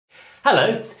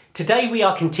Hello, today we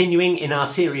are continuing in our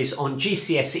series on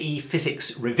GCSE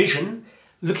physics revision,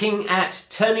 looking at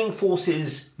turning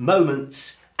forces,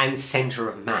 moments and centre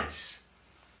of mass.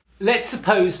 Let's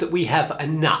suppose that we have a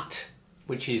nut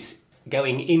which is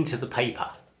going into the paper.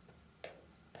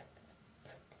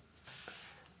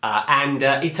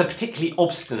 It's a particularly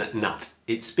obstinate nut.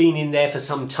 It's been in there for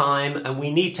some time and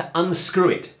we need to unscrew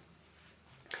it.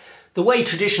 The way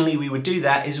traditionally we would do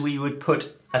that is we would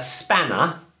put a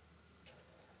spanner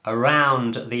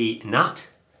around the nut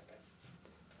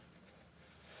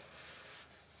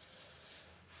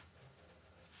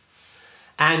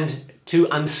and to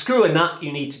unscrew a nut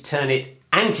you need to turn it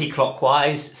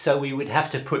anti-clockwise, so we would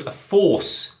have to put a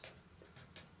force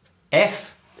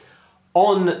F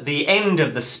on the end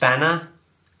of the spanner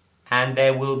and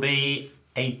there will be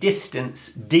a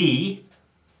distance D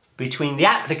between the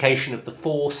application of the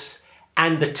force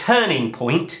and the turning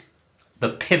point, the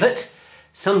pivot,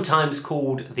 sometimes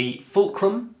called the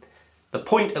fulcrum, the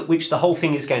point at which the whole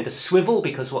thing is going to swivel,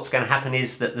 because what's going to happen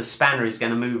is that the spanner is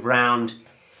going to move round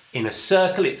in a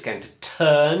circle. It's going to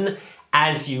turn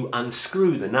as you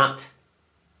unscrew the nut.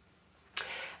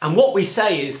 And what we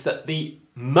say is that the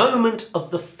moment of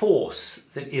the force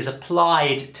that is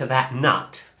applied to that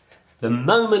nut, the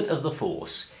moment of the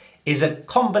force, is a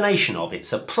combination of,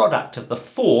 it's a product of the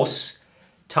force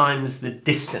times the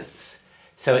distance.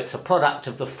 So it's a product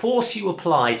of the force you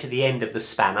apply to the end of the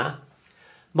spanner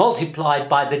multiplied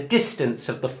by the distance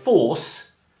of the force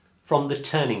from the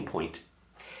turning point.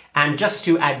 And just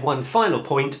to add one final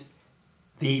point,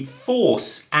 the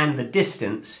force and the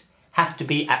distance have to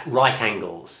be at right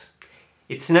angles.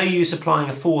 It's no use applying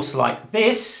a force like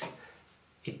this.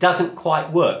 It doesn't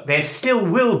quite work. There still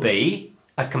will be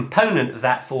a component of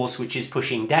that force which is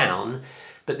pushing down,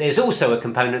 but there's also a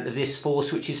component of this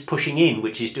force which is pushing in,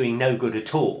 which is doing no good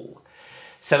at all.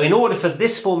 So in order for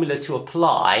this formula to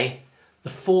apply,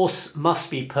 the force must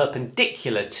be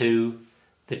perpendicular to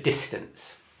the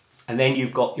distance. And then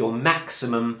you've got your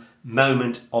maximum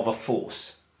moment of a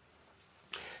force.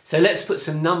 So let's put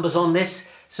some numbers on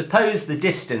this. Suppose the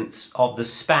distance of the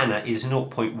spanner is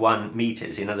 0.1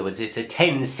 meters. In other words, it's a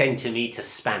 10 centimeter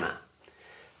spanner.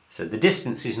 So the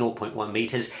distance is 0.1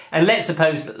 meters. And let's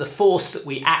suppose that the force that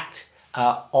we act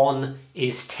on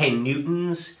is 10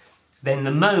 newtons. Then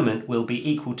the moment will be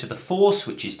equal to the force,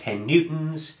 which is 10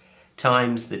 newtons,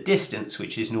 times the distance,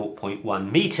 which is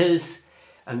 0.1 meters.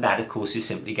 And that, of course, is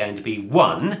simply going to be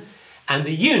 1. And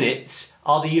the units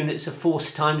are the units of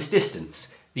force times distance.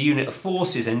 The unit of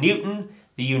force is a newton.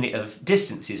 The unit of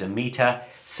distance is a meter.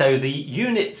 So the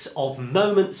units of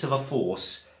moments of a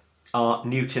force are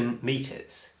Newton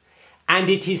meters. And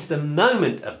it is the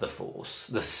moment of the force,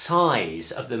 the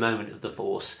size of the moment of the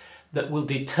force, that will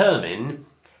determine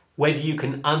whether you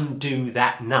can undo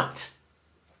that nut,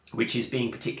 which is being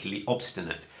particularly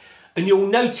obstinate. And you'll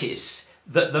notice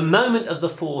that the moment of the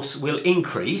force will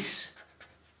increase.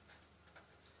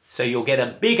 So you'll get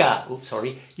a bigger,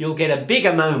 you'll get a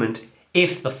bigger moment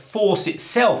if the force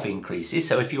itself increases.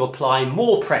 So if you apply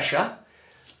more pressure,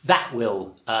 that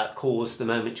will cause the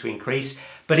moment to increase.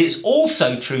 But it's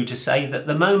also true to say that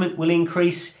the moment will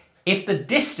increase if the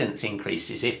distance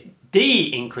increases. If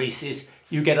D increases,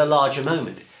 you get a larger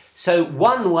moment. So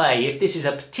one way, if this is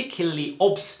a particularly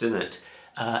obstinate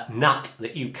nut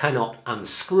that you cannot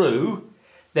unscrew,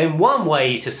 then one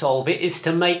way to solve it is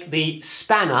to make the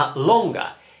spanner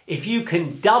longer. If you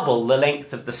can double the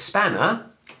length of the spanner,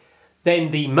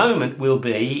 then the moment will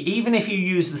be, even if you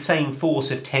use the same force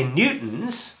of 10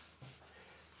 newtons,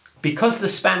 because the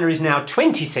spanner is now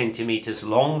 20 centimetres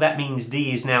long, that means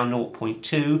D is now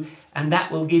 0.2, and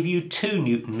that will give you 2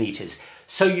 Newton meters.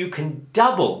 So you can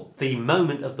double the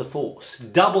moment of the force,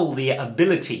 double the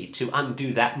ability to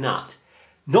undo that nut,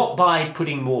 not by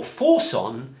putting more force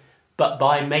on, but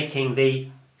by making the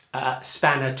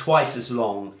spanner twice as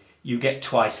long. You get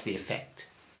twice the effect.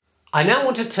 I now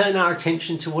want to turn our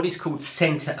attention to what is called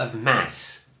centre of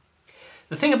mass.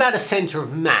 The thing about a centre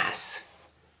of mass,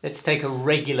 let's take a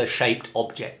regular shaped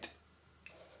object.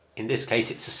 In this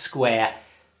case it's a square.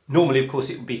 Normally, of course,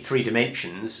 it would be 3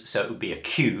 dimensions, so it would be a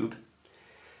cube.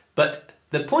 But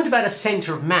the point about a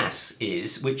centre of mass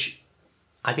is, which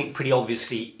I think pretty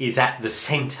obviously is at the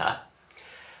centre,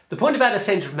 the point about a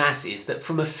centre of mass is that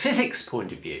from a physics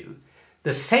point of view,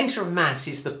 the centre of mass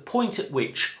is the point at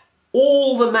which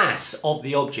all the mass of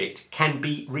the object can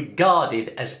be regarded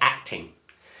as acting.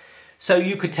 So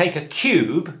you could take a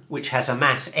cube, which has a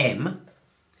mass m,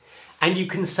 and you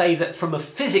can say that from a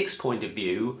physics point of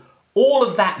view, all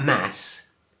of that mass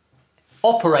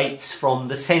operates from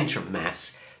the centre of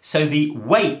mass. So the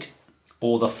weight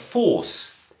or the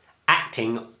force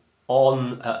acting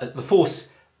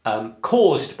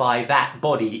caused by that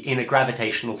body in a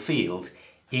gravitational field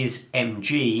is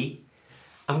mg,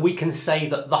 and we can say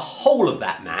that the whole of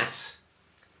that mass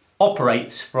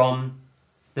operates from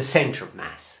the centre of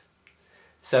mass.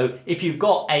 So if you've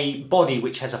got a body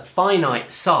which has a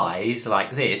finite size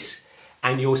like this,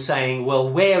 and you're saying, well,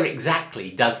 where exactly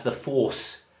does the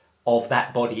force of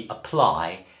that body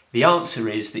apply? The answer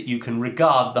is that you can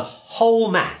regard the whole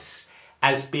mass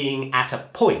as being at a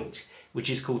point which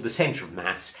is called the centre of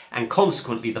mass, and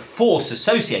consequently the force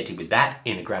associated with that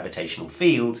in a gravitational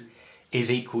field is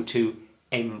equal to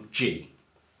mg.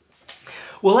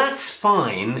 Well, that's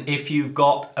fine if you've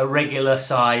got a regular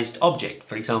sized object.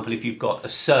 For example, if you've got a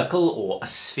circle or a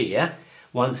sphere,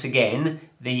 once again,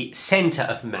 the centre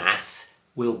of mass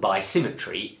will by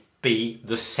symmetry be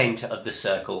the centre of the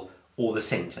circle or the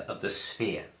centre of the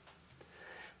sphere.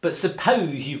 But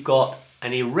suppose you've got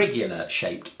an irregular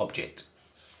shaped object,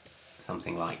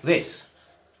 something like this.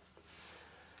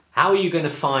 How are you going to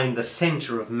find the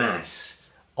centre of mass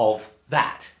of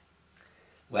that?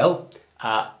 Well,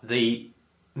 the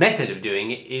method of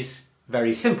doing it is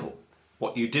very simple.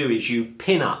 What you do is you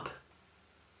pin up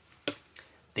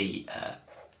the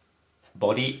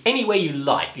body any way you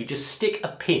like. You just stick a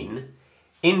pin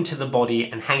into the body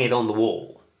and hang it on the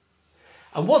wall.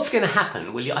 And what's going to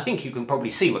happen, well, I think you can probably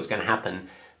see what's going to happen.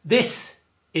 This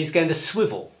is going to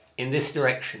swivel in this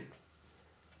direction,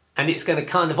 and it's going to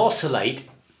kind of oscillate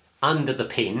under the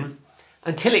pin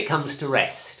until it comes to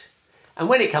rest. And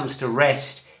when it comes to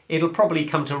rest, it'll probably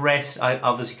come to rest. I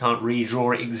obviously can't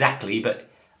redraw it exactly, but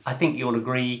I think you'll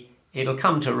agree it'll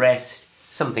come to rest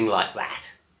something like that.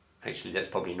 Actually, that's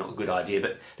probably not a good idea,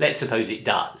 but let's suppose it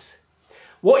does.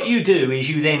 What you do is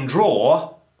you then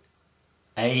draw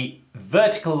a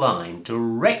vertical line,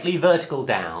 directly vertical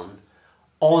down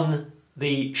on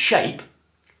the shape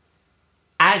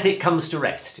as it comes to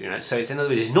rest. You know, so it's, in other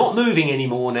words, it's not moving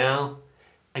anymore now,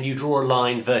 and you draw a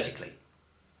line vertically.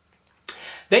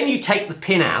 Then you take the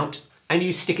pin out and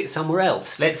you stick it somewhere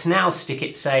else. Let's now stick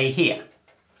it, say, here.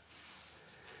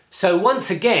 So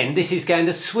once again, this is going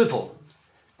to swivel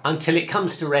until it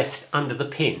comes to rest under the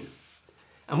pin.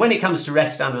 And when it comes to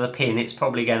rest under the pin, it's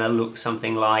probably going to look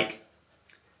something like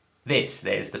this.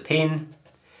 There's the pin,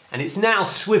 and it's now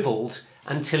swiveled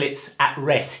until it's at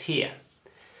rest here.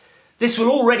 This will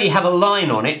already have a line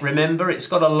on it. Remember, it's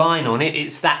got a line on it.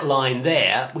 It's that line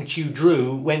there, which you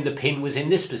drew when the pin was in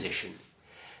this position.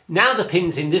 Now the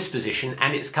pin's in this position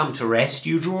and it's come to rest,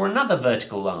 you draw another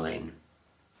vertical line.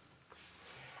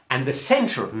 And the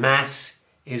centre of mass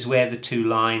is where the two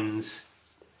lines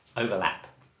overlap.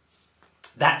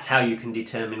 That's how you can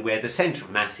determine where the centre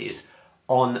of mass is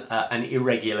on an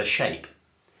irregular shape.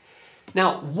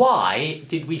 Now, why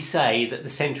did we say that the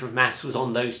centre of mass was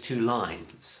on those two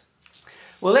lines?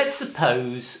 Well, let's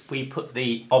suppose we put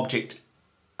the object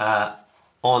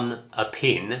on a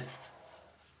pin.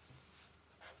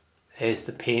 There's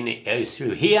the pin, it goes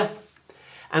through here.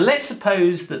 And let's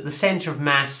suppose that the centre of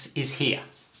mass is here.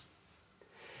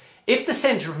 If the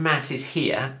centre of mass is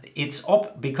here, it's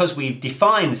because we've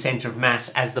defined centre of mass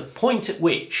as the point at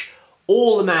which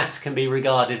all the mass can be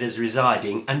regarded as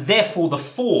residing, and therefore the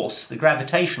force, the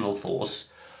gravitational force,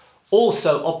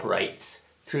 also operates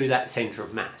through that centre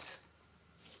of mass.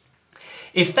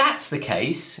 If that's the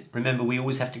case, remember we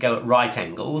always have to go at right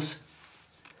angles,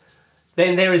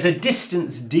 then there is a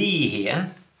distance d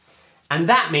here, and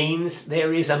that means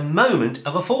there is a moment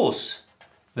of a force.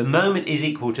 The moment is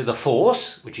equal to the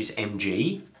force, which is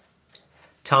mg,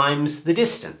 times the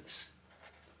distance.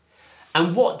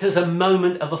 And what does a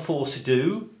moment of a force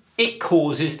do? It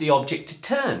causes the object to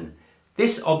turn.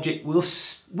 This object will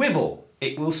swivel.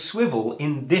 It will swivel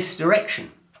in this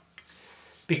direction,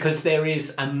 because there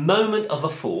is a moment of a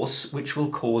force which will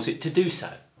cause it to do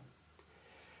so.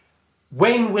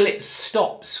 When will it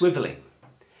stop swivelling?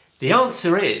 The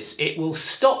answer is it will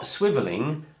stop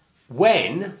swivelling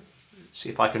when, let's see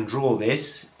if I can draw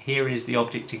this, here is the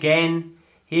object again,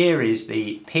 here is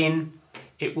the pin.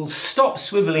 It will stop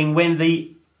swivelling when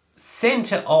the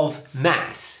centre of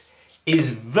mass is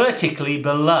vertically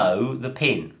below the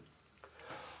pin.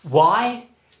 Why?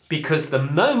 Because the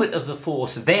moment of the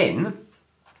force then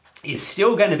is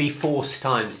still going to be force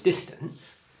times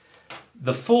distance.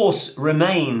 The force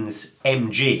remains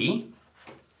mg,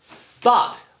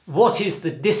 but what is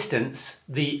the distance,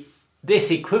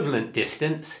 this equivalent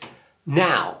distance?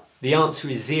 Now, the answer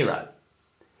is 0.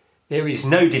 There is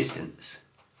no distance.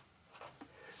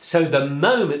 So the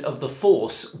moment of the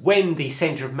force when the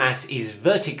centre of mass is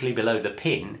vertically below the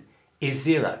pin is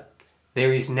 0.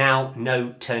 There is now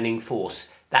no turning force.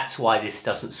 That's why this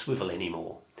doesn't swivel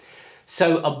anymore.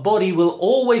 So a body will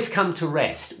always come to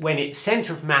rest when its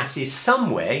centre of mass is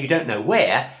somewhere, you don't know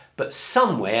where, but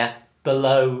somewhere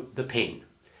below the pin.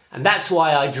 And that's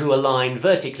why I drew a line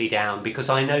vertically down, because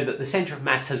I know that the centre of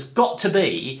mass has got to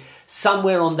be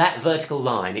somewhere on that vertical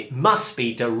line. It must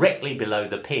be directly below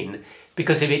the pin,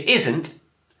 because if it isn't,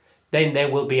 then there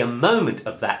will be a moment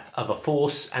of a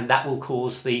force, and that will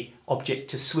cause the object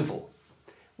to swivel.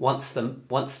 Once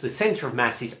the centre of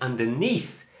mass is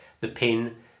underneath the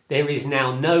pin, there is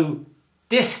now no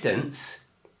distance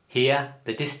here.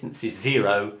 The distance is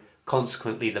 0,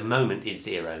 consequently the moment is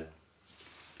 0.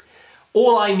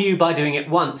 All I knew by doing it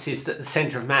once is that the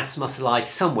centre of mass must lie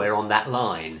somewhere on that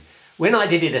line. When I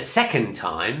did it a second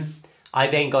time, I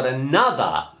then got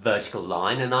another vertical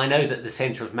line, and I know that the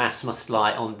centre of mass must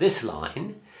lie on this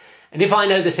line. And if I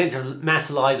know the centre of mass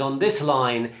lies on this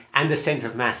line and the centre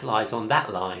of mass lies on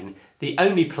that line, the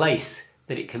only place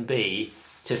that it can be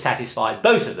to satisfy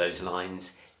both of those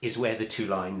lines is where the two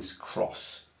lines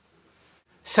cross.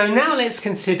 So now let's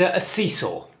consider a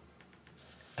seesaw.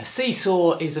 A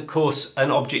seesaw is, of course,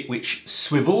 an object which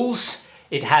swivels.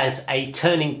 It has a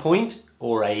turning point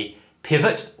or a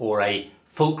pivot or a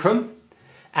fulcrum,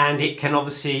 and it can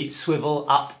obviously swivel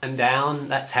up and down.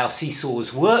 That's how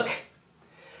seesaws work.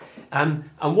 And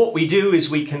what we do is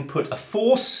we can put a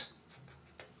force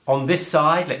on this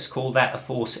side. Let's call that a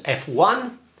force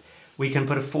F1. We can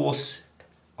put a force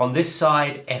on this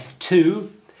side, F2,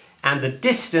 and the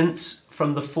distance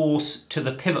from the force to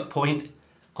the pivot point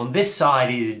on this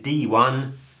side is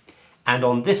D1, and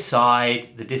on this side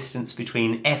the distance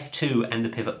between F2 and the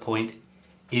pivot point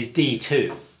is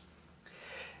D2.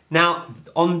 Now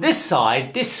on this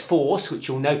side, this force, which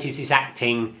you'll notice is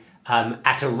acting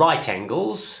at a right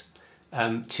angles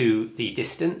to the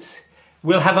distance,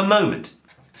 will have a moment.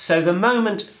 So the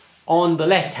moment on the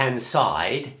left hand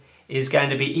side is going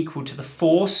to be equal to the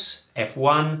force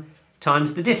F1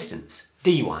 times the distance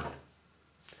D1.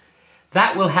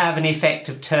 That will have an effect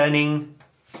of turning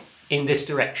in this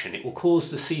direction. It will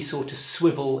cause the seesaw to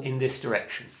swivel in this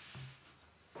direction.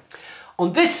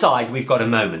 On this side we've got a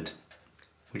moment,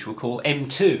 which we'll call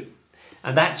M2,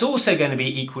 and that's also going to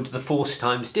be equal to the force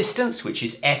times distance, which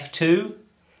is F2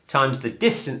 times the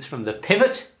distance from the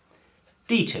pivot,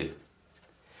 D2.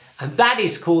 And that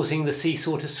is causing the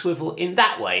seesaw to swivel in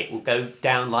that way. It will go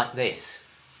down like this.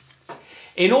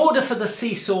 In order for the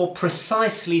seesaw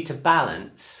precisely to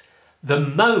balance, the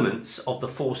moments of the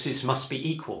forces must be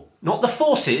equal. Not the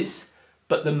forces,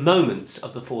 but the moments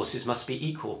of the forces must be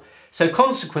equal. So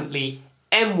consequently,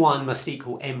 M1 must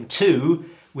equal M2,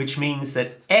 which means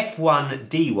that F1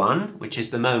 D1, which is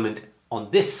the moment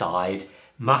on this side,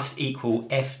 must equal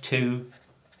F2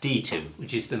 D2,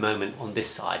 which is the moment on this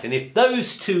side. And if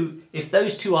those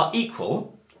two are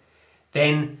equal,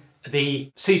 then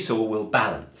the seesaw will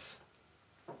balance.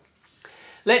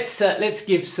 Let's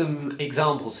give some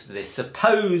examples to this.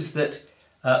 Suppose that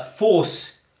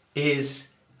force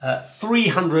is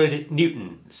 300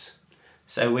 newtons.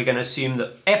 So we're going to assume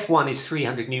that F1 is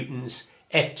 300 newtons,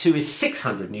 F2 is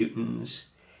 600 newtons,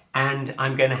 and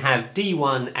I'm going to have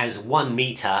D1 as 1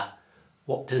 metre.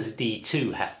 What does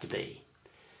D2 have to be?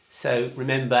 So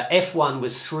remember, F1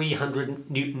 was 300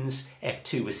 newtons,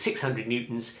 F2 was 600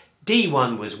 newtons,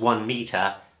 D1 was 1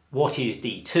 metre. What is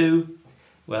D2?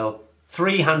 Well,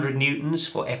 300 newtons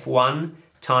for F1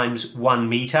 times 1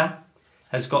 metre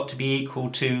has got to be equal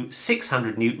to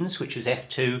 600 newtons, which is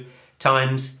F2,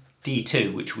 times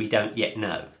D2, which we don't yet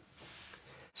know.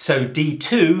 So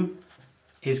D2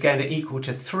 is going to equal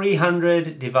to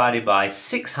 300 divided by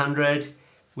 600,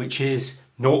 which is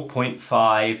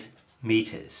 0.5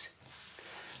 metres.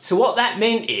 So what that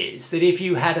meant is that if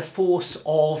you had a force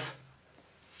of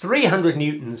 300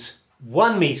 newtons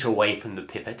 1 metre away from the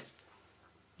pivot,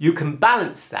 you can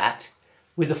balance that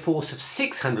with a force of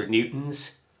 600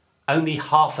 newtons only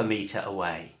half a metre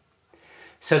away.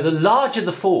 So the larger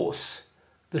the force,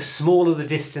 the smaller the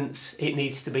distance it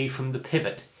needs to be from the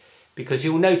pivot, because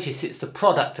you'll notice it's the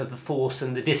product of the force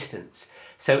and the distance.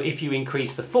 So if you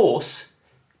increase the force,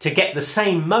 to get the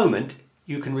same moment,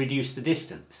 you can reduce the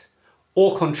distance.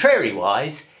 Or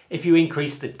contrariwise, if you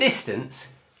increase the distance,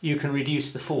 you can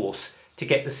reduce the force to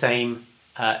get the same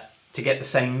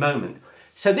moment.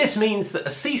 So this means that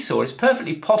a seesaw, it's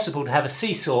perfectly possible to have a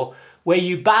seesaw where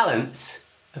you balance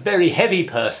a very heavy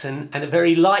person and a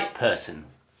very light person.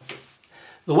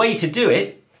 The way to do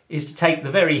it is to take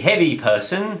the very heavy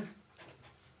person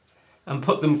and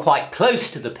put them quite close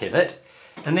to the pivot,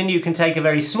 and then you can take a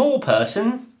very small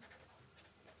person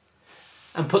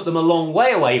and put them a long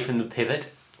way away from the pivot,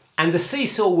 and the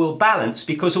seesaw will balance,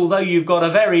 because although you've got a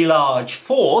very large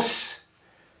force,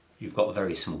 you've got a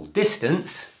very small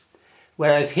distance,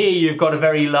 Whereas here you've got a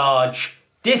very large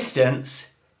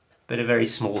distance, but a very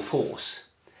small force.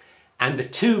 And the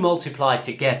two multiplied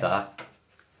together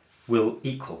will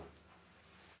equal.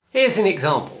 Here's an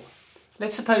example.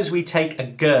 Let's suppose we take a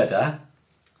girder,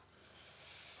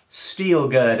 steel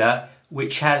girder,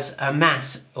 which has a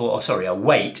mass, or sorry, a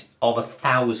weight of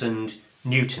 1,000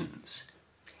 newtons.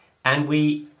 And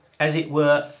we, as it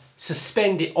were,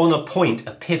 suspend it on a point,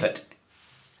 a pivot.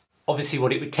 Obviously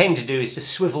what it would tend to do is to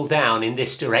swivel down in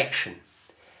this direction.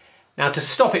 Now to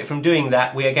stop it from doing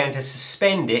that, we are going to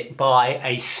suspend it by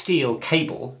a steel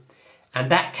cable, and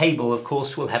that cable of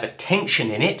course will have a tension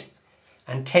in it,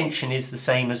 and tension is the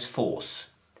same as force.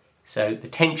 So the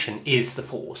tension is the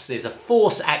force. There's a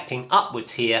force acting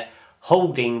upwards here,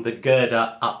 holding the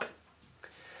girder up.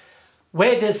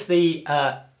 Where does the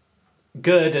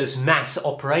girder's mass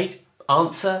operate?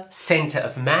 Answer, centre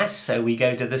of mass. So we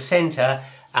go to the centre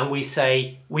and we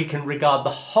say we can regard the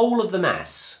whole of the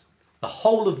mass, the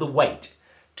whole of the weight,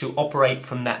 to operate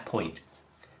from that point.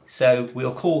 So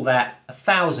we'll call that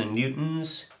 1,000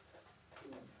 newtons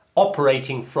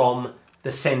operating from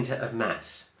the centre of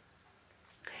mass.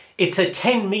 It's a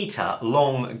 10-metre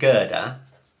long girder,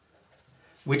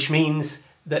 which means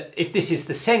that if this is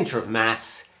the centre of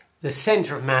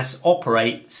mass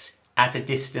operates at a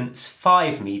distance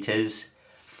 5 metres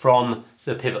from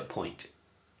the pivot point.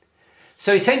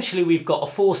 So essentially we've got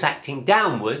a force acting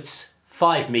downwards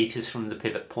 5 metres from the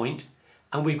pivot point,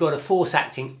 and we've got a force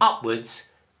acting upwards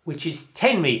which is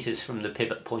 10 metres from the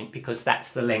pivot point, because that's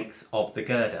the length of the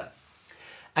girder.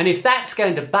 And if that's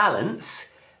going to balance,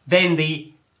 then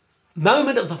the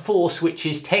moment of the force which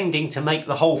is tending to make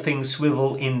the whole thing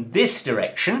swivel in this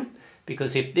direction,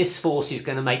 because if this force is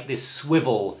going to make this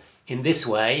swivel in this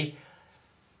way,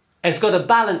 has got to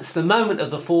balance the moment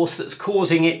of the force that's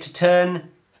causing it to turn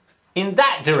in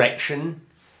that direction,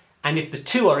 and if the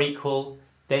two are equal,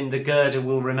 then the girder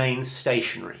will remain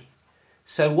stationary.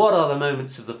 So what are the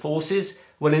moments of the forces?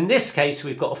 Well, in this case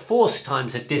we've got a force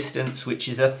times a distance, which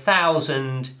is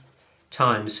 1,000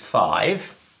 times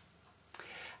 5.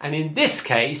 And in this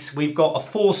case we've got a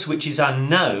force which is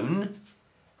unknown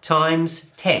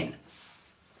times 10.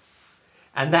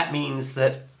 And that means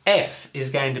that F is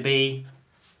going to be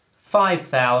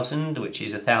 5,000, which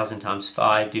is 1,000 times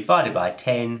 5, divided by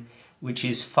 10, which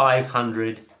is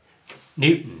 500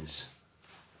 newtons.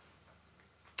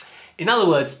 In other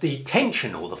words, the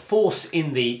tension, or the force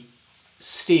in the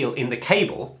steel, in the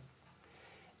cable,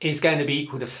 is going to be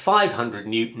equal to 500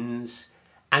 newtons,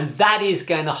 and that is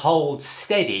going to hold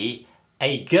steady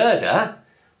a girder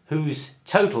whose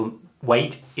total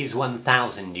weight is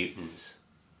 1,000 newtons.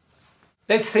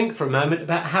 Let's think for a moment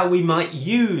about how we might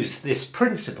use this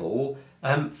principle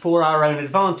for our own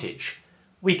advantage.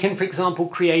 We can, for example,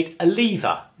 create a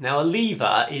lever. Now, a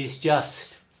lever is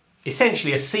just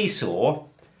essentially a seesaw,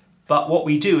 but what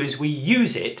we do is we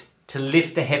use it to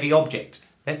lift a heavy object.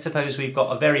 Let's suppose we've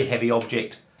got a very heavy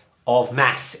object of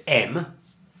mass m,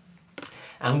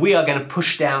 and we are going to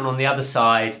push down on the other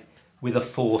side with a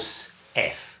force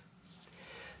F.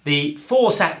 The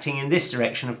force acting in this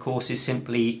direction, of course, is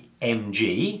simply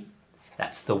mg.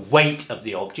 That's the weight of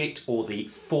the object, or the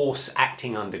force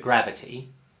acting under gravity.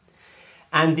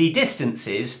 And the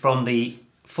distances from the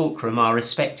fulcrum are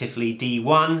respectively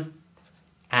d1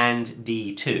 and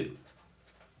d2.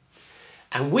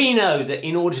 And we know that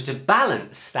in order to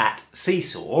balance that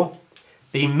seesaw,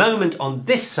 the moment on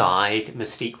this side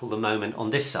must equal the moment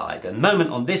on this side. The moment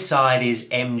on this side is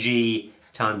mg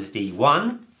times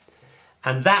d1,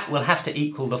 and that will have to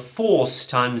equal the force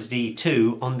times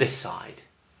d2 on this side.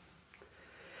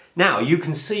 Now you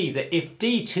can see that if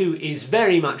d2 is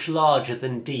very much larger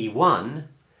than d1,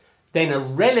 then a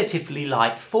relatively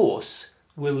light force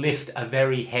will lift a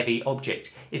very heavy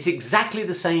object. It's exactly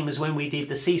the same as when we did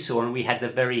the seesaw and we had the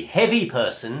very heavy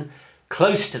person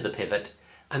close to the pivot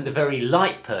and the very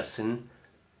light person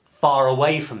far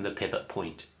away from the pivot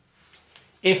point.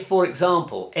 If, for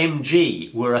example,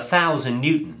 mg were 1,000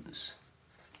 newtons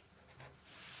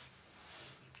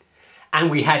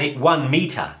and we had it 1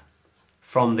 metre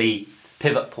from the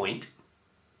pivot point,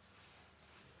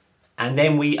 and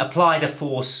then we applied a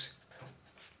force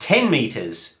 10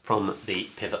 metres from the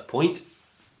pivot point,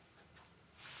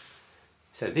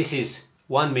 so this is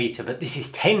 1 metre but this is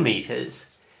 10 metres,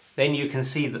 then you can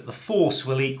see that the force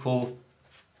will equal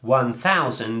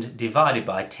 1,000 divided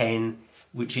by 10,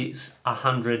 which is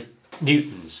 100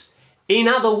 newtons. In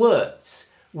other words,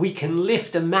 we can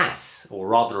lift a mass, or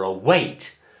rather a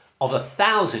weight, of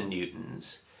 1,000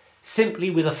 newtons simply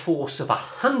with a force of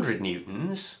 100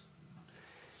 newtons,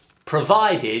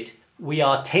 provided we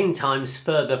are 10 times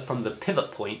further from the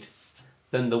pivot point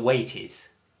than the weight is.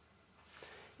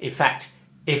 In fact,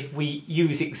 if we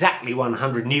use exactly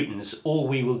 100 newtons, all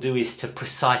we will do is to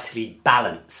precisely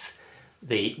balance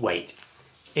the weight.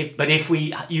 But if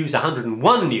we use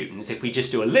 101 newtons, if we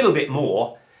just do a little bit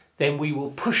more, then we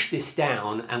will push this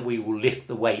down and we will lift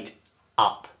the weight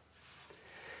up.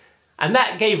 And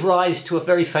that gave rise to a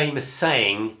very famous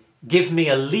saying, "Give me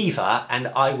a lever and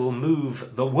I will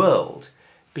move the world."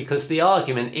 Because the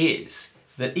argument is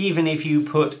that even if you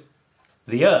put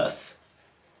the Earth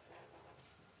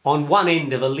on one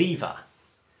end of a lever,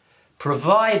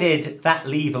 provided that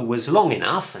lever was long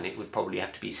enough, and it would probably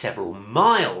have to be several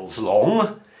miles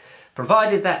long,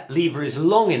 provided that lever is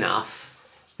long enough,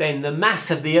 then the mass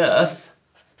of the Earth,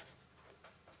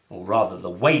 or rather the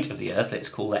weight of the Earth, let's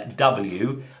call that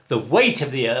W, the weight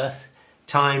of the Earth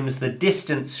times the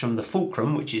distance from the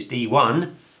fulcrum, which is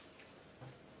d1,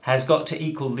 has got to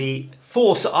equal the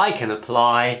force I can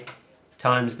apply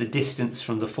times the distance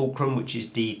from the fulcrum, which is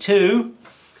d2.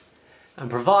 And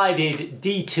provided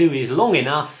d2 is long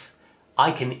enough,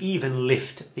 I can even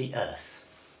lift the Earth.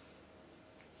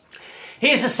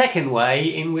 Here's a second way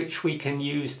in which we can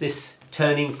use this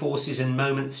turning forces and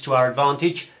moments to our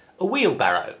advantage, a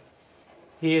wheelbarrow.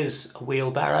 Here's a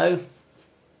wheelbarrow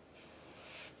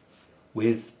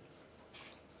with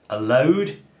a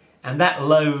load, and that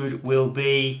load will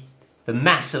be the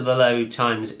mass of the load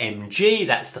times mg,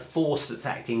 that's the force that's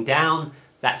acting down,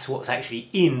 that's what's actually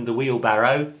in the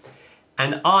wheelbarrow,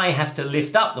 and I have to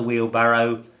lift up the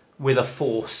wheelbarrow with a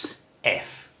force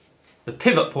F. The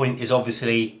pivot point is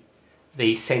obviously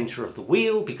the centre of the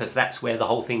wheel, because that's where the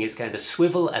whole thing is going to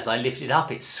swivel. As I lift it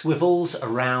up, it swivels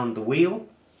around the wheel.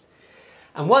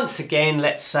 And once again,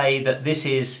 let's say that this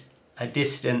is a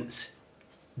distance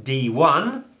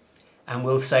d1, and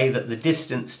we'll say that the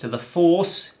distance to the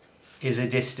force is a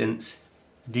distance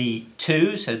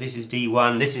d2, so this is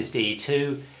d1, this is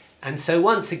d2, and so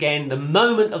once again the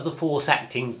moment of the force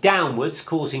acting downwards,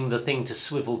 causing the thing to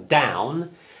swivel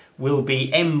down, will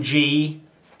be mg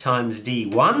times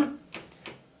d1,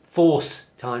 force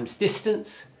times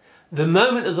distance. The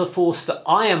moment of the force that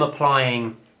I am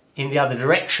applying in the other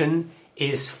direction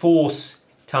is force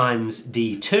times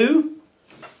d2.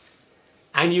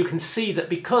 And you can see that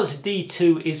because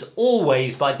d2 is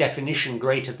always by definition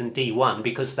greater than d1,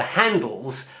 because the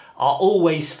handles are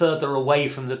always further away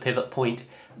from the pivot point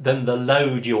than the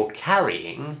load you're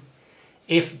carrying,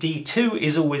 if d2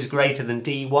 is always greater than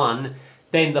d1,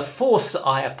 then the force that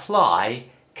I apply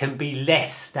can be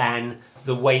less than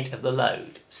the weight of the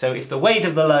load. So if the weight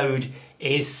of the load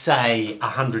is, say,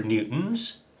 100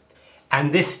 newtons,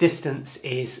 and this distance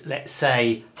is, let's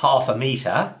say, half a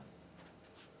metre,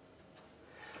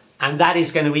 and that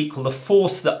is going to equal the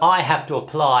force that I have to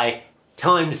apply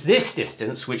times this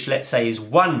distance, which let's say is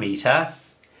 1 metre,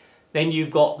 then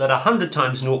you've got that 100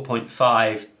 times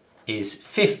 0.5 is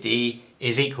 50,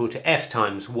 is equal to F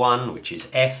times 1, which is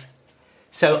F.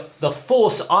 So the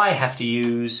force I have to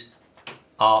use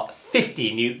are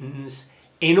 50 newtons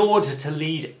in order to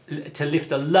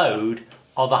lift a load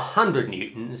of 100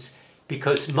 newtons,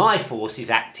 because my force is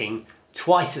acting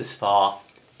twice as far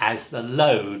as the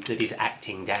load that is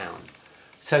acting down.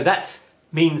 So that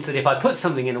means that if I put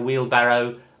something in a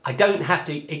wheelbarrow, I don't have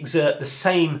to exert the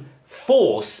same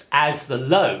force as the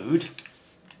load,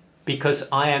 because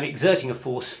I am exerting a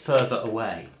force further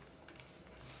away.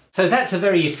 So that's a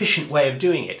very efficient way of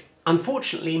doing it.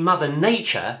 Unfortunately, Mother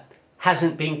Nature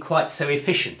hasn't been quite so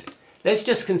efficient. Let's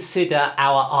just consider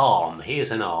our arm.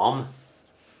 Here's an arm.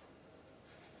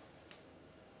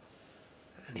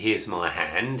 And here's my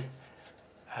hand.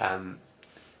 And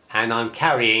I'm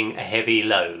carrying a heavy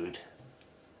load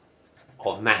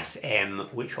of mass m,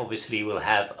 which obviously will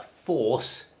have a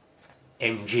force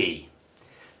mg.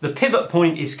 The pivot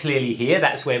point is clearly here.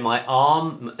 That's where my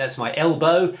arm, that's my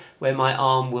elbow, where my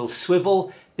arm will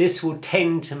swivel. This will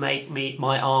tend to make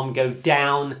my arm go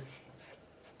down,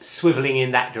 swiveling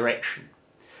in that direction.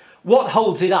 What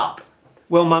holds it up?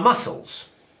 Well, my muscles.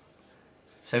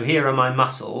 So here are my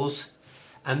muscles,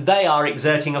 and they are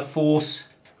exerting a force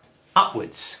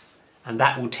upwards, and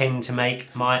that will tend to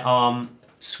make my arm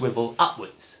swivel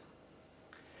upwards.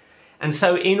 And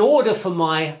so in order for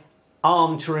my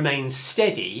arm to remain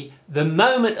steady, the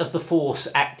moment of the force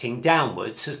acting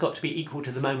downwards has got to be equal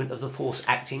to the moment of the force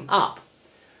acting up.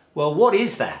 Well, what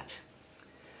is that?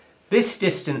 This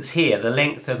distance here, the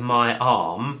length of my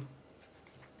arm,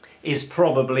 is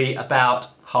probably about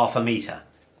half a metre.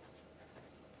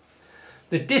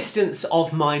 The distance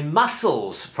of my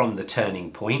muscles from the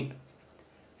turning point,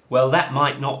 well, that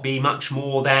might not be much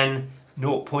more than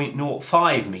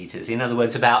 0.05 metres, in other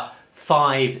words, about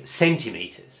 5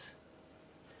 centimetres.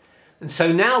 And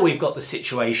so now we've got the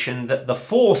situation that the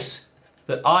force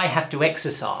that I have to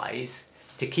exercise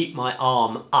to keep my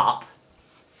arm up,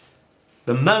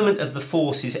 the moment of the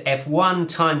force is F1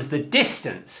 times the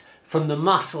distance from the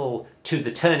muscle to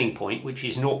the turning point, which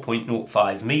is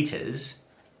 0.05 meters,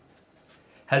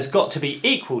 has got to be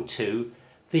equal to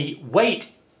the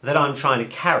weight that I'm trying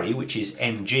to carry, which is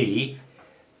mg,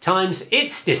 times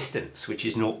its distance, which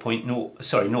is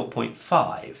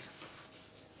 0.5.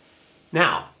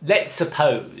 Now, let's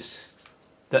suppose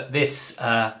that this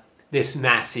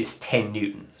mass is 10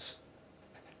 newtons,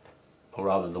 or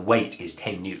rather the weight is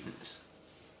 10 newtons.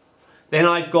 Then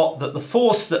I've got that the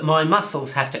force that my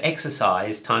muscles have to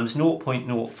exercise times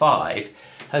 0.05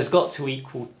 has got to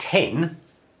equal 10,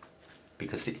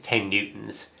 because it's 10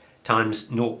 newtons, times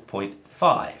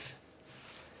 0.5.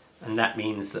 And that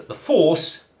means that the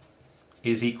force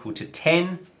is equal to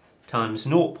 10 times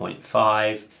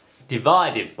 0.5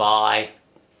 divided by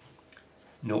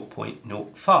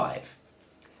 0.05.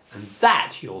 And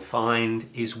that, you'll find,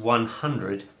 is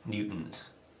 100 newtons.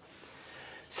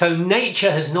 So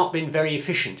nature has not been very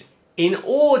efficient. In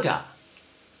order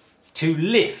to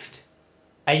lift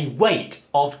a weight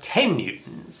of 10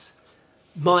 newtons,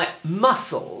 my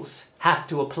muscles have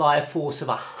to apply a force of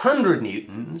 100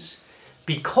 newtons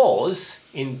because,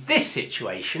 in this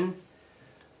situation,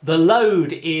 the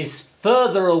load is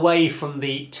further away from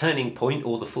the turning point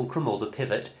or the fulcrum or the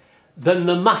pivot than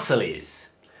the muscle is.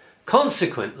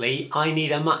 Consequently, I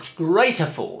need a much greater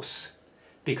force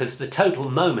because the total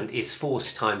moment is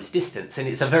force times distance, and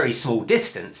it's a very small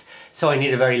distance, so I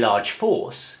need a very large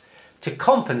force to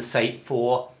compensate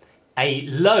for a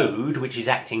load which is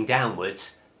acting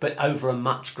downwards but over a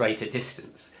much greater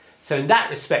distance. So in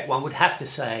that respect, one would have to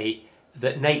say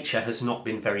that nature has not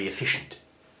been very efficient.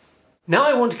 Now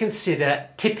I want to consider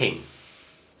tipping.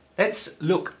 Let's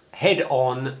look head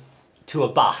on to a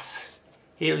bus.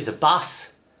 Here is a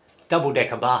bus,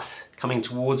 double-decker bus, coming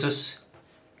towards us.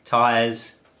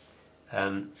 Tyres,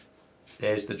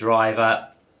 there's the driver,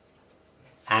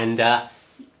 and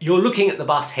you're looking at the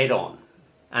bus head on,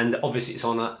 and obviously it's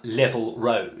on a level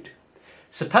road.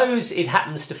 Suppose it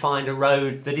happens to find a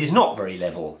road that is not very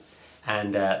level,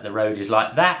 and the road is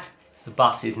like that. The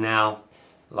bus is now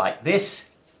like this.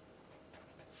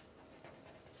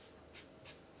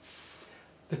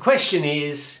 The question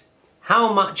is,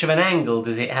 how much of an angle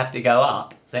does it have to go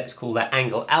up, let's call that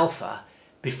angle alpha,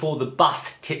 before the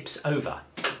bus tips over?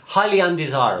 Highly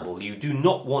undesirable. You do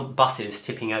not want buses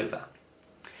tipping over.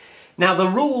 Now the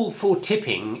rule for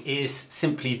tipping is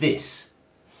simply this,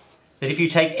 that if you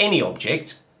take any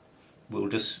object,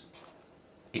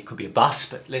 it could be a bus,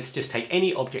 but let's just take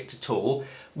any object at all,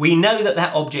 we know that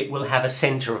that object will have a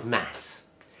centre of mass.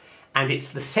 And it's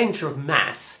the centre of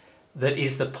mass that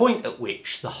is the point at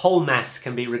which the whole mass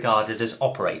can be regarded as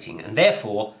operating, and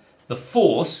therefore the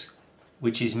force,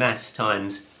 which is mass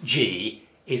times g,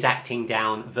 is acting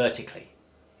down vertically.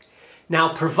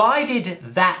 Now, provided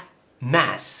that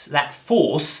mass, that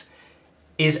force,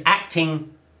 is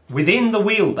acting within the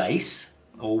wheelbase,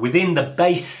 or within the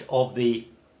base of the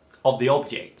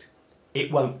object,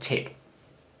 it won't tip.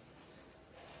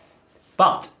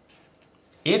 But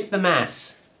if the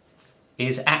mass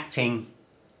is acting,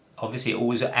 obviously it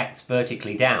always acts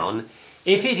vertically down,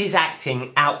 if it is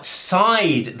acting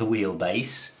outside the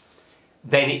wheelbase,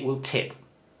 then it will tip.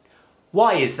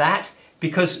 Why is that?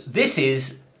 Because this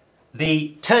is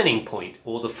the turning point,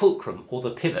 or the fulcrum, or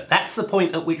the pivot. That's the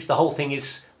point at which the whole thing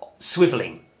is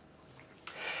swiveling.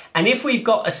 And if we've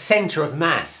got a centre of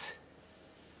mass,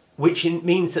 which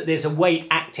means that there's a weight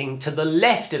acting to the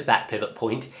left of that pivot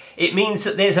point, it means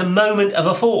that there's a moment of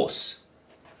a force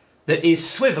that is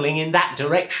swiveling in that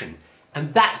direction,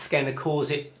 and that's going to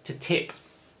cause it to tip.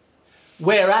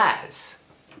 Whereas,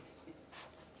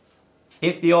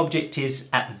 if the object is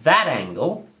at that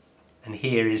angle, and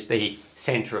here is the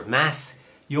centre of mass,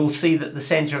 you'll see that the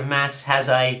centre of mass has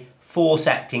a force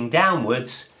acting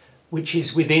downwards, which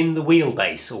is within the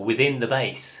wheelbase, or within the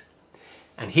base.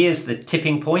 And here's the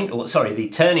tipping point, or sorry, the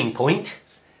turning point.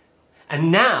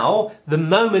 And now the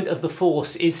moment of the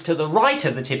force is to the right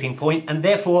of the tipping point, and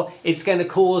therefore it's going to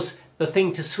cause the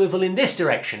thing to swivel in this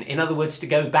direction, in other words, to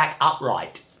go back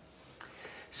upright.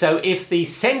 So if the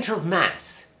centre of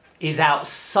mass is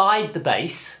outside the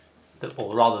base,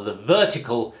 or rather the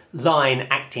vertical line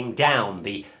acting down,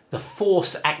 the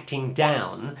force acting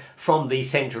down from the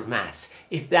centre of mass,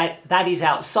 if that is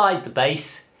outside the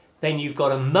base, then you've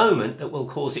got a moment that will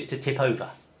cause it to tip over.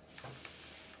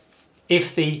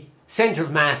 If the centre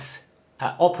of mass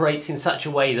operates in such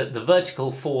a way that the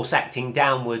vertical force acting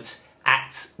downwards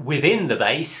acts within the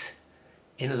base,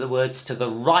 in other words, to the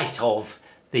right of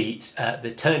the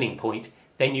turning point,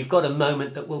 then you've got a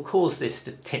moment that will cause this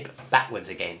to tip backwards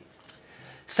again.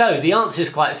 So the answer is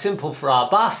quite simple for our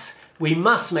bus. We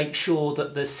must make sure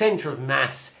that the centre of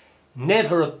mass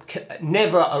never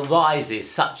arises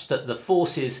such that the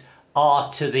forces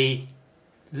are to the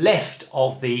left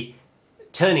of the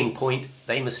turning point.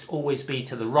 They must always be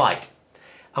to the right.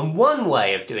 And one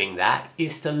way of doing that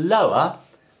is to lower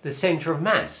the centre of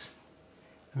mass.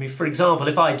 I mean, for example,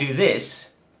 if I do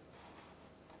this,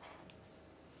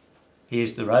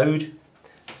 here's the road,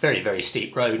 very, very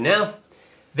steep road now.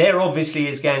 There obviously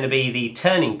is going to be the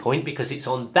turning point because it's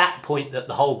on that point that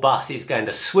the whole bus is going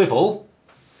to swivel.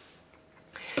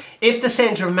 If the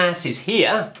centre of mass is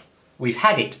here, we've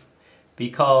had it,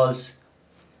 because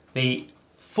the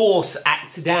force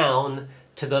acts down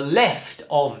to the left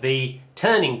of the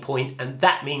turning point, and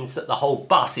that means that the whole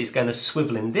bus is going to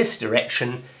swivel in this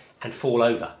direction and fall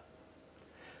over.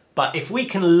 But if we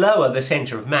can lower the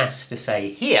centre of mass to, say,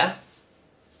 here,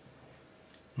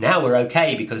 now we're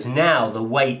okay, because now the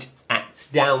weight acts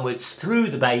downwards through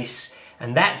the base,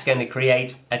 and that's going to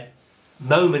create a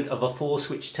moment of a force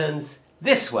which turns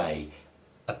this way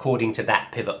according to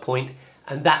that pivot point,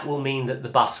 and that will mean that the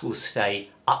bus will stay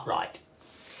upright.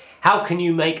 How can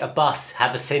you make a bus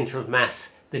have a centre of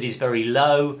mass that is very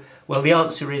low? Well, the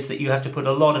answer is that you have to put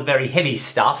a lot of very heavy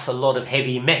stuff, a lot of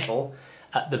heavy metal,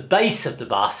 at the base of the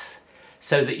bus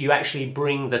so that you actually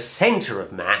bring the centre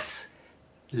of mass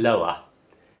lower.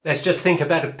 Let's just think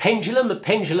about a pendulum. A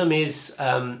pendulum is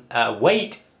a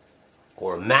weight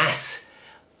or a mass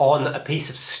on a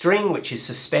piece of string which is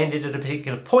suspended at a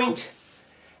particular point,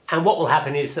 and what will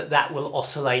happen is that that will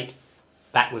oscillate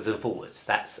backwards and forwards.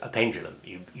 That's a pendulum.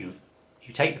 You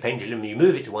take the pendulum, you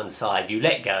move it to one side, you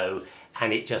let go,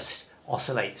 and it just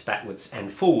oscillates backwards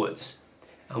and forwards.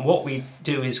 And what we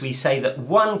do is we say that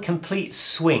one complete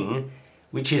swing,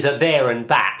 which is a there and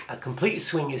back, a complete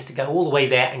swing is to go all the way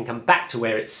there and come back to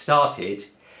where it started.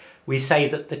 We say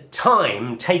that the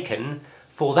time taken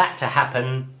for that to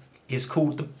happen is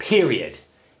called the period,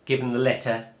 given the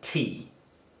letter T.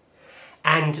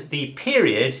 And the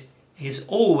period is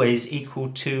always equal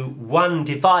to 1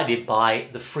 divided by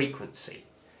the frequency.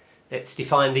 Let's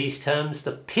define these terms.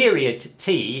 The period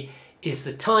T is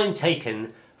the time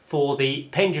taken for the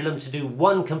pendulum to do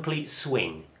one complete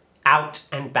swing, out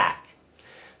and back.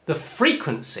 The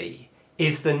frequency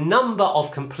is the number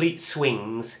of complete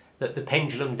swings that the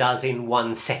pendulum does in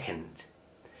 1 second.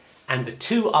 And the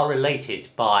two are related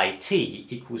by T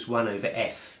equals 1 over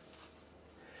F.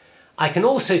 I can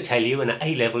also tell you, and at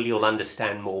A level you'll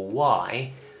understand more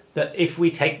why, that if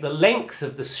we take the length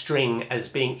of the string as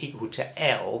being equal to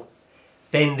L,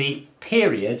 then the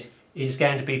period is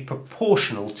going to be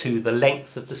proportional to the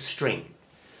length of the string.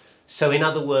 So in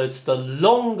other words, the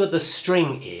longer the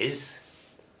string is,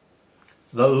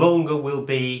 the longer will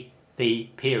be the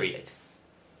period.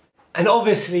 And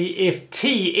obviously if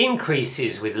T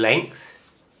increases with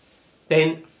length,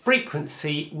 then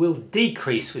frequency will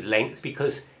decrease with length,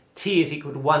 because T is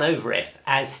equal to 1 over F.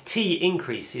 As T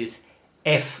increases,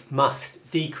 F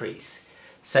must decrease.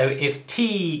 So if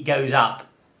T goes up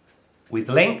with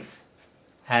length,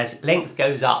 as length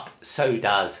goes up, so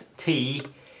does T.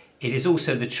 It is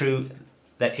also true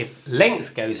that if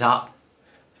length goes up,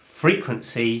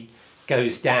 frequency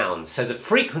goes down. So the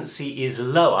frequency is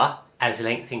lower as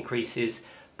length increases,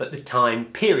 but the time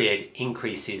period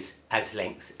increases as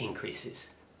length increases.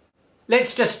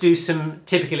 Let's just do some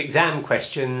typical exam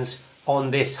questions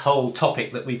on this whole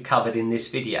topic that we've covered in this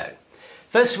video.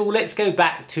 First of all, let's go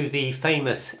back to the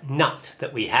famous nut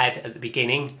that we had at the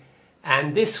beginning,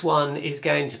 and this one is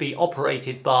going to be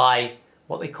operated by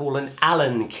what they call an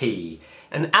Allen key.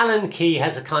 An Allen key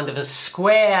has a kind of a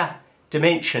square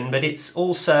dimension, but it's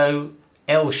also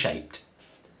L-shaped.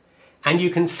 And you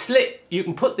can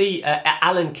put the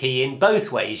Allen key in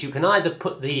both ways. You can either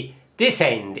put this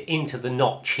end into the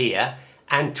notch here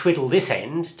and twiddle this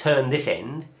end, turn this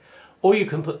end, or you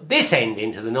can put this end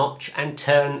into the notch and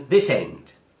turn this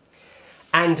end.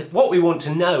 And what we want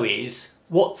to know is,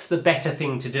 what's the better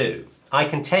thing to do? I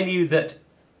can tell you that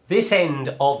this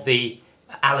end of the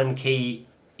Allen key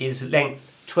is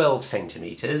length 12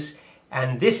 centimetres,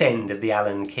 and this end of the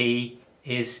Allen key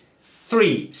is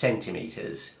 3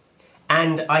 centimetres.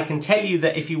 And I can tell you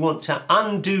that if you want to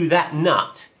undo that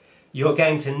nut, you're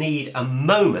going to need a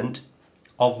moment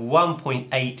of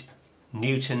 1.8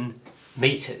 Newton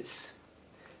meters.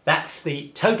 That's the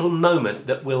total moment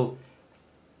that will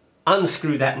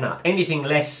unscrew that nut. Anything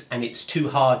less and it's too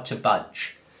hard to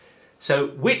budge. So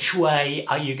which way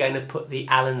are you going to put the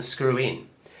Allen screw in?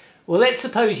 Well, let's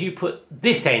suppose you put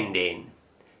this end in.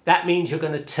 That means you're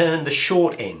going to turn the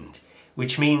short end,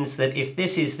 which means that if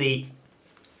this is the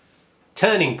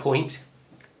turning point,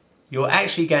 you're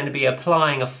actually going to be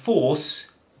applying a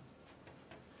force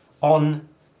on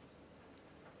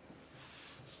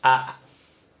a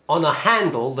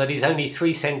handle that is only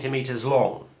 3 centimeters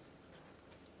long.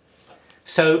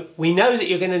 So we know that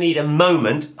you're going to need a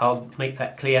moment, I'll make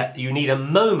that clear, you need a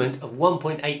moment of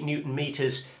 1.8 Newton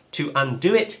meters to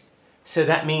undo it. So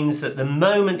that means that the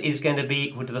moment is going to be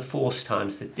equal to the force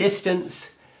times the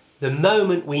distance. The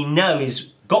moment we know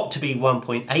is got to be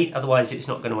 1.8, otherwise it's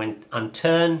not going to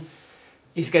unturn,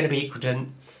 is going to be equal to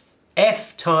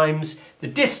F times the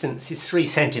distance is 3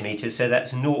 centimeters, so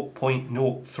that's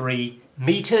 0.03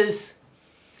 meters.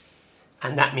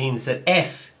 And that means that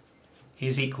F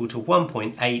is equal to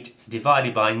 1.8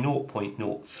 divided by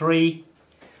 0.03,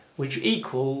 which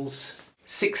equals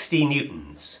 60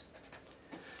 newtons.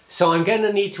 So I'm going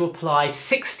to need to apply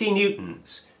 60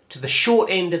 newtons to the short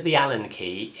end of the Allen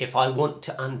key if I want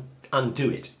to undo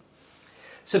it.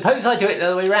 Suppose I do it the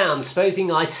other way around.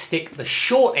 Supposing I stick the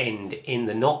short end in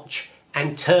the notch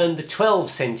and turn the 12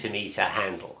 centimeter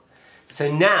handle.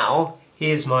 So now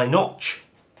here's my notch,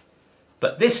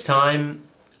 but this time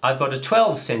I've got a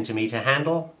 12 centimeter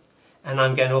handle and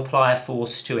I'm going to apply a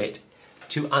force to it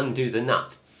to undo the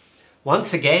nut.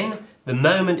 Once again, the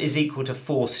moment is equal to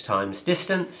force times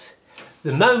distance.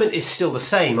 The moment is still the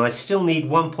same. I still need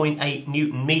 1.8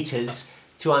 Newton meters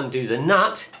to undo the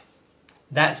nut.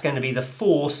 That's going to be the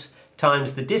force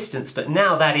times the distance, but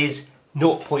now that is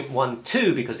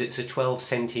 0.12 because it's a 12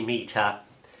 centimeter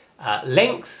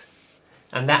length,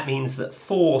 and that means that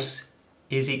force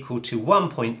is equal to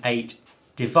 1.8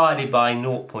 divided by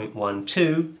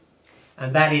 0.12,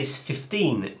 and that is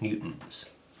 15 newtons.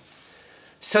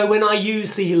 So when I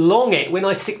use the long end, when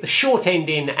I stick the short end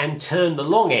in and turn the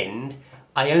long end,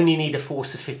 I only need a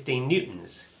force of 15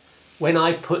 newtons. When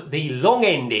I put the long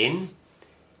end in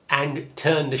and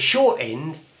turn the short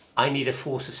end, I need a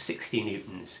force of 60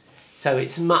 newtons. So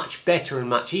it's much better and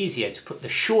much easier to put the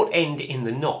short end in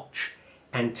the notch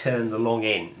and turn the long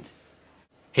end.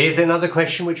 Here's another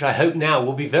question which I hope now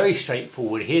will be very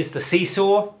straightforward. Here's the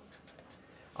seesaw.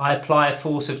 I apply a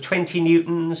force of 20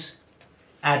 newtons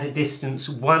at a distance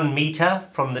 1 meter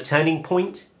from the turning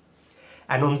point.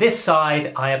 And on this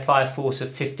side, I apply a force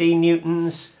of 15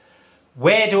 newtons.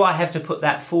 Where do I have to put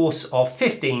that force of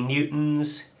 15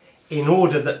 newtons in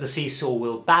order that the seesaw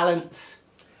will balance?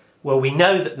 Well, we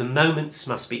know that the moments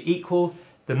must be equal.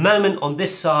 The moment on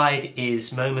this side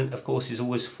is moment, of course, is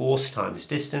always force times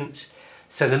distance.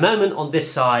 So the moment on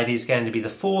this side is going to be the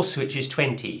force, which is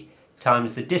 20,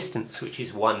 times the distance, which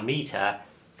is 1 meter.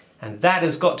 And that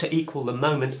has got to equal the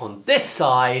moment on this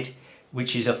side,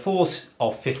 which is a force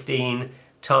of 15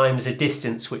 times a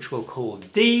distance, which we'll call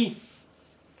d.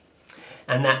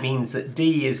 And that means that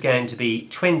d is going to be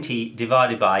 20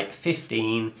 divided by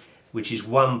 15, which is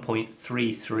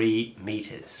 1.33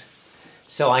 meters.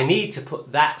 So I need to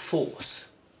put that force,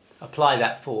 apply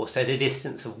that force at a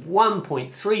distance of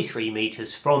 1.33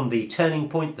 meters from the turning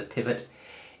point, the pivot,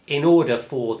 in order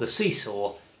for the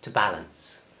seesaw to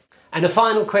balance. And a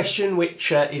final question,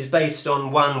 which is based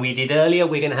on one we did earlier.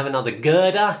 We're going to have another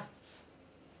girder,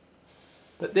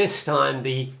 but this time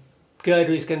the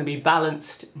girder is going to be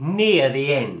balanced near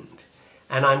the end,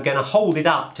 and I'm going to hold it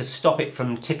up to stop it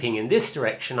from tipping in this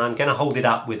direction. I'm going to hold it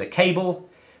up with a cable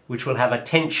which will have a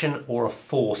tension or a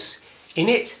force in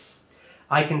it.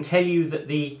 I can tell you that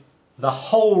the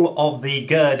whole of the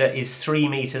girder is 3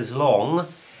 meters long,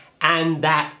 and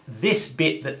that this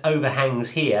bit that overhangs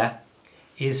here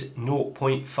is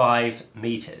 0.5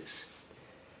 meters.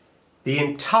 The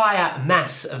entire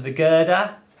mass of the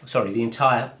girder, the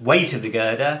entire weight of the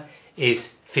girder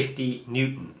is 50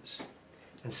 newtons.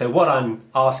 And so what I'm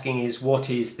asking is, what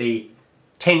is the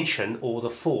tension or the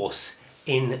force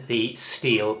in the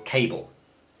steel cable?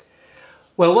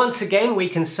 Well, once again, we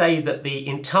can say that the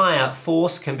entire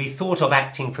force can be thought of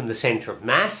acting from the centre of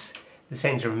mass. The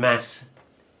centre of mass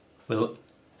will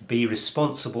be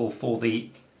responsible for the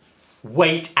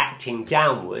weight acting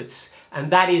downwards,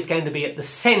 and that is going to be at the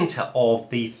centre of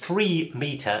the 3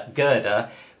 meter girder,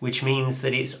 which means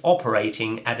that it's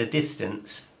operating at a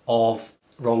distance of,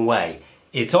 wrong way,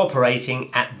 it's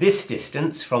operating at this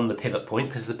distance from the pivot point,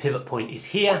 because the pivot point is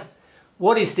here.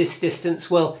 What is this distance?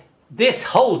 Well, this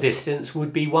whole distance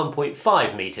would be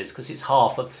 1.5 meters because it's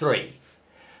half of 3.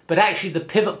 But actually the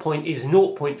pivot point is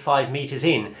 0.5 meters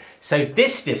in, so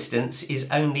this distance is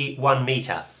only 1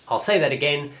 meter. I'll say that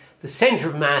again. The centre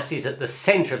of mass is at the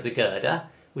centre of the girder,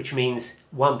 which means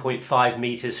 1.5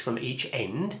 meters from each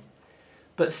end.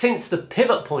 But since the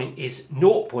pivot point is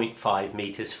 0.5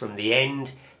 meters from the end,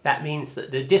 that means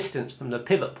that the distance from the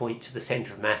pivot point to the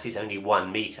centre of mass is only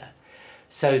 1 meter.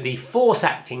 So the force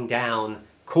acting down,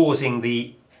 causing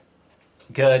the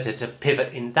girder to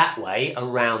pivot in that way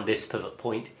around this pivot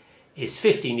point, is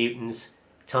 50 newtons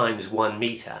times 1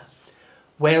 metre.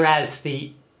 Whereas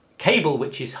the cable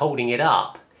which is holding it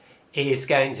up is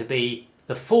going to be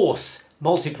the force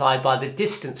multiplied by the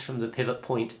distance from the pivot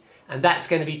point, and that's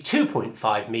going to be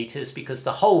 2.5 metres, because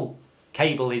the whole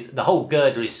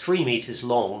girder is 3 metres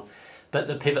long, but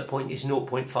the pivot point is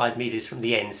 0.5 metres from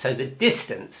the end. So the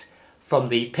distance from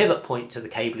the pivot point to the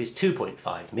cable is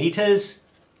 2.5 metres.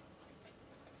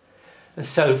 And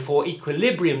so for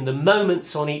equilibrium, the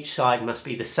moments on each side must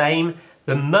be the same.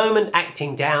 The moment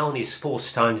acting down is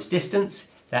force times distance.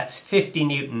 That's 50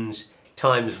 newtons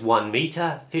times 1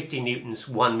 metre. 50 newtons,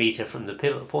 1 metre from the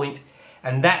pivot point.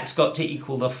 And that's got to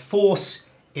equal the force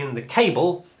in the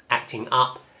cable acting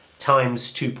up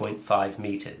times 2.5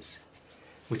 metres.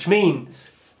 Which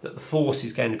means that the force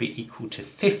is going to be equal to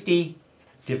 50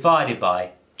 divided by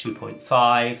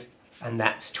 2.5, and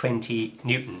that's 20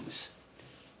 newtons.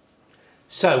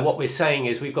 So what we're saying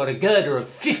is we've got a girder of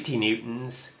 50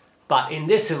 newtons, but in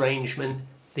this arrangement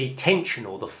the tension,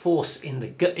 or the force in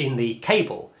the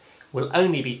cable, will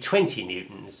only be 20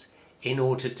 newtons in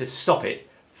order to stop it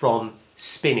from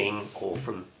spinning or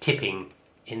from tipping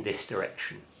in this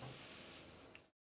direction.